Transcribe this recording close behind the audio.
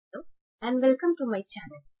and welcome to my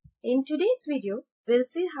channel. In today's video, we'll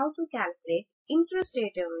see how to calculate interest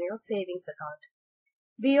rate on your savings account.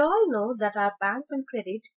 We all know that our bank will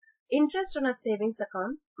credit interest on a savings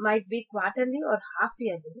account might be quarterly or half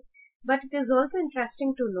yearly, but it is also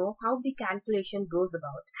interesting to know how the calculation goes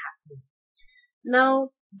about happening. Now,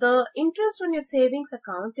 the interest on your savings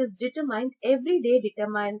account is determined every day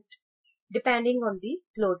depending on the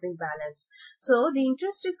closing balance. So the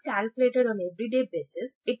interest is calculated on everyday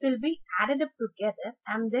basis. It will be added up together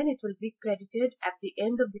and then it will be credited at the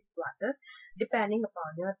end of the quarter depending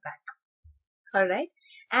upon your bank. Alright.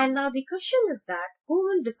 And now the question is that who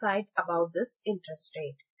will decide about this interest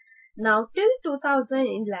rate? Now till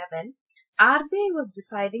 2011, RBI was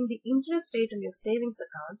deciding the interest rate on your savings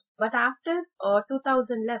account, but after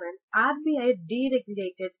 2011, RBI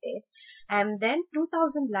deregulated it, and then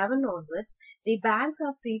 2011 onwards, the banks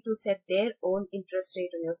are free to set their own interest rate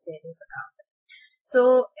on your savings account.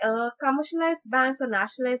 So, commercialized banks or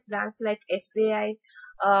nationalized banks like SBI,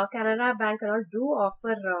 Canara Bank and all do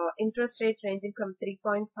offer interest rate ranging from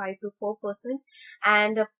 3.5 to 4%,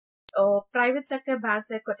 and private sector banks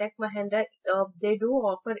like Kotak Mahindra, they do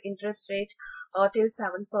offer interest rate till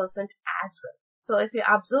 7% as well. So if you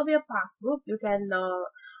observe your passbook, you can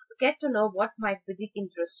get to know what might be the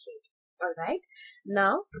interest rate. Alright.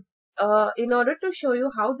 Now, in order to show you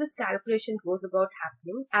how this calculation goes about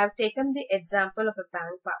happening, I have taken the example of a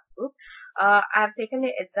bank passbook. I have taken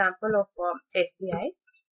the example of SBI.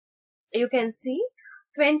 You can see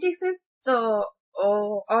 25th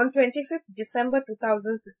on 25th December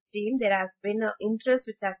 2016, there has been an interest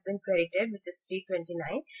which has been credited, which is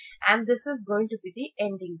 329, and this is going to be the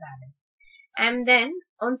ending balance. And then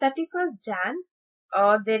on 31st Jan,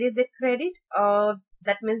 there is a credit,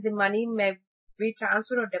 that means the money may be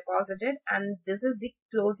transferred or deposited, and this is the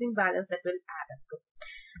closing balance that will add up to.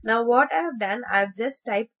 Now what I have done, I have just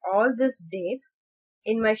typed all these dates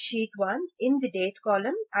in my sheet 1. In the date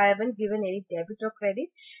column, I haven't given any debit or credit,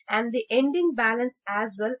 and the ending balance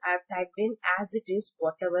as well I have typed in as it is,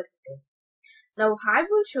 whatever it is. Now I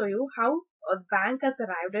will show you how a bank has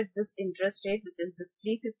arrived at this interest rate, which is this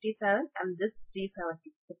 357 and this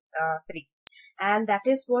 373, and that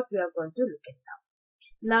is what we are going to look at now.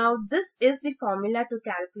 Now this is the formula to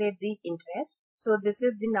calculate the interest. So this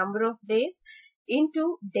is the number of days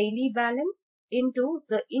into daily balance into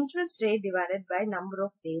the interest rate divided by number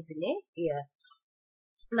of days in a year.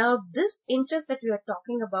 Now this interest that we are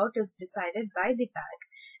talking about is decided by the bank,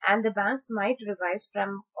 and the banks might revise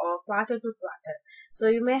from quarter to quarter. So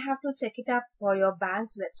you may have to check it up for your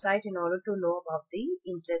bank's website in order to know about the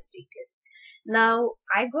interest details. Now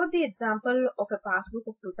I got the example of a passbook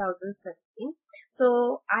of 2017.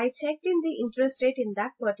 So I checked in the interest rate in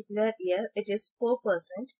that particular year. It is 4%.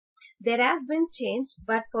 There has been changed,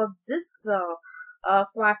 but for this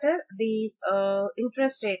quarter, the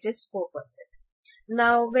interest rate is 4%.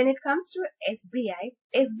 Now, when it comes to SBI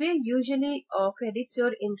usually credits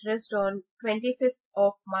your interest on 25th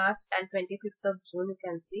of March and 25th of June. You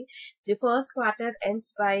can see the first quarter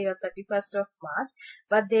ends by 31st of March,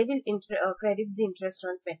 but they will credit the interest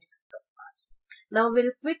on 25th of March. Now,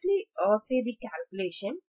 we'll quickly see the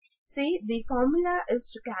calculation. See, the formula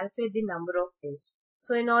is to calculate the number of days.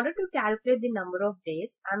 So in order to calculate the number of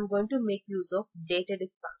days, I'm going to make use of dated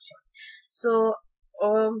function. So,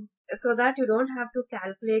 so that you don't have to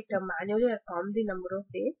calculate manually or count the number of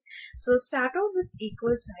days. So start off with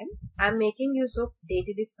equal sign. I'm making use of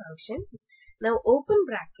dated function. Now open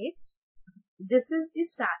brackets. This is the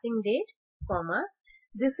starting date, comma.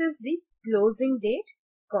 This is the closing date,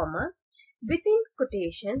 comma. Within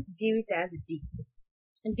quotations, give it as D.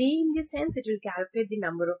 D in the sense it will calculate the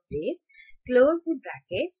number of days, close the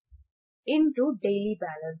brackets, into daily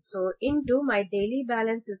balance. So into my daily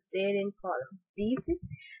balance is there in column D6.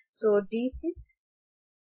 So D6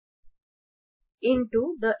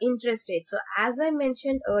 into the interest rate. So as I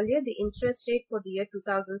mentioned earlier, the interest rate for the year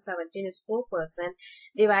 2017 is 4%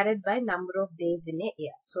 divided by number of days in a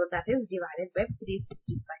year. So that is divided by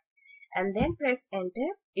 365. And then press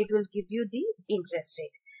enter. It will give you the interest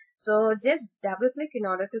rate. So just double click in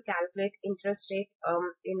order to calculate interest rate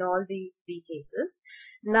in all the three cases.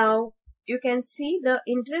 Now you can see the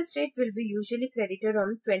interest rate will be usually credited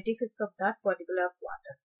on 25th of that particular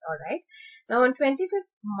quarter. Alright. Now on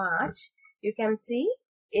 25th March, you can see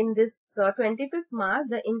in this 25th March,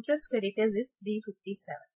 the interest credited is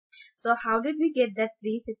 357. So how did we get that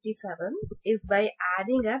 357? Is by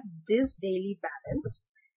adding up this daily balance.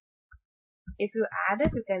 If you add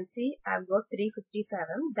it, you can see I've got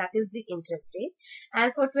 357. That is the interest rate.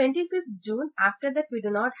 And for 25th June, after that we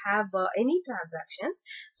do not have any transactions.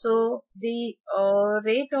 So the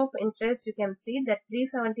rate of interest, you can see that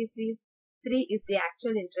 373 3 is the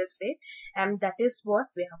actual interest rate, and that is what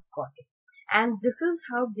we have got it. And this is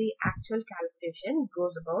how the actual calculation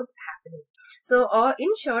goes about happening. So in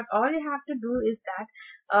short, all you have to do is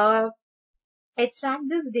that extract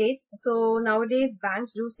these dates. So nowadays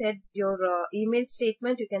banks do set your email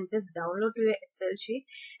statement. You can just download to your Excel sheet,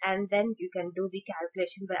 and then you can do the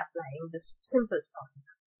calculation by applying this simple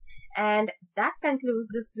formula. And that concludes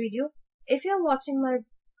this video. If you are watching my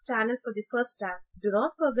channel for the first time, do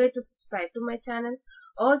not forget to subscribe to my channel.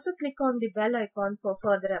 Also click on the bell icon for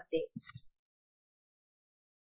further updates.